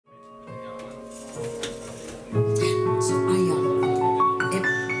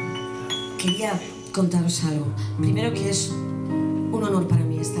quería contaros algo. Primero, que es un honor para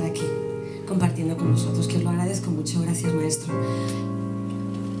mí estar aquí compartiendo con vosotros, que os lo agradezco mucho. Gracias, maestro.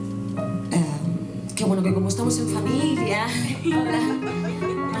 Que bueno, que como estamos en familia ahora,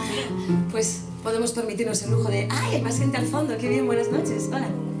 pues podemos permitirnos el lujo de... ¡Ay, hay más gente al fondo! ¡Qué bien! Buenas noches. Hola.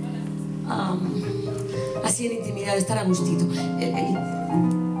 Así en intimidad, estar a gustito.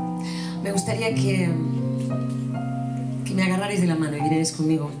 Me gustaría que me agarrarais de la mano y vinierais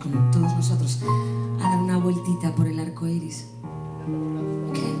conmigo, con todos nosotros, a dar una vueltita por el arco iris.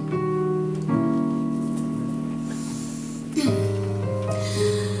 ¿Ok?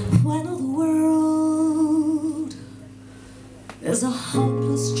 When the world is a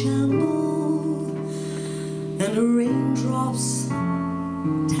hopeless jumble and the raindrops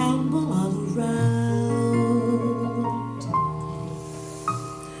tumble all around,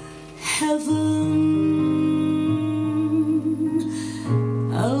 heaven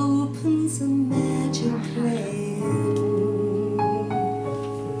opens a magic plan.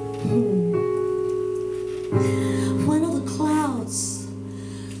 When all the clouds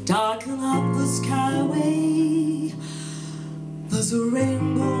darken up the skyway, there's a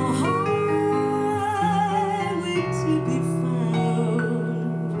rainbow highway to be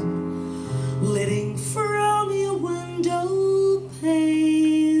found, leading from your window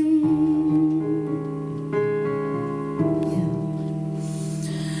pane,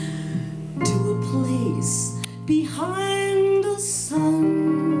 to a place behind the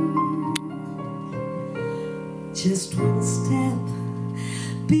sun, just one step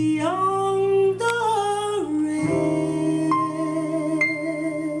beyond the red.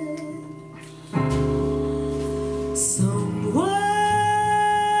 Somewhere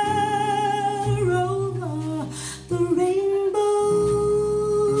over the rainbow,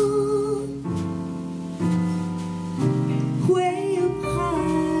 way up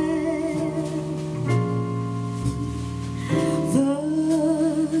high,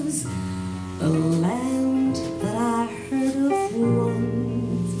 there's a land that I heard of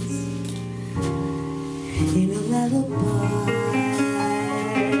once in a lullaby.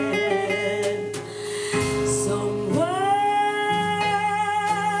 Somewhere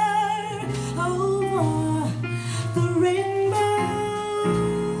over the rainbow,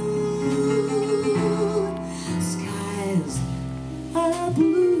 skies are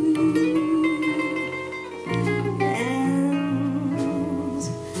blue, and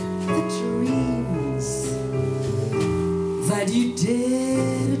the dreams that you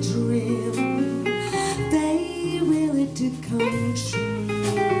dare dream, they really do come true.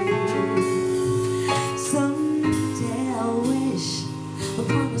 Someday I'll wish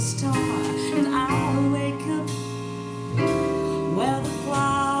upon a star and I'll wake up where the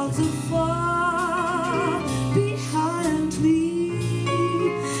clouds are far behind me.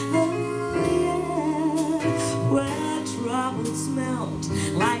 Oh yeah, where troubles melt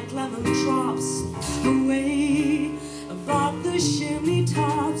like lemon drops away above the chimney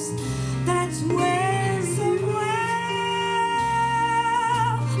tops. That's where, somewhere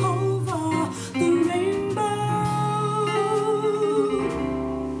over the rainbow,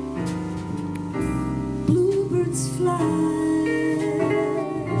 bluebirds fly,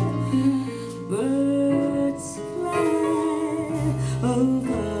 birds fly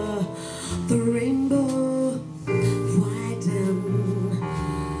over the rainbow. Why then,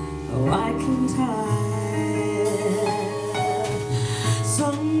 why can't I?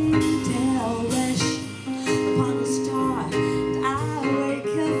 Someday I'll wish upon a star and I'll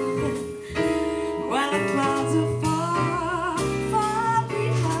wake up where the clouds are far, far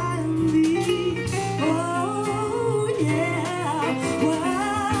behind me. Oh yeah,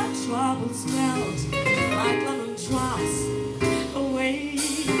 where troubles melt like lemon drops away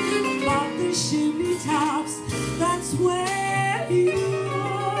above the chimney tops. That's where you'll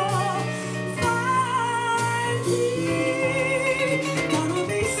find me. Gonna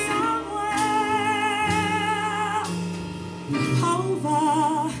be somewhere over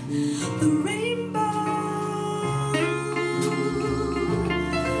the rainbow.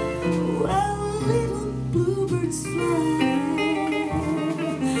 Well, little bluebirds fly,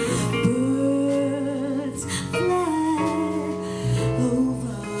 birds fly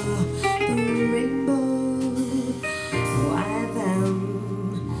over the rainbow. Why then,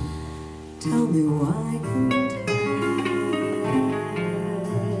 tell me why can't I?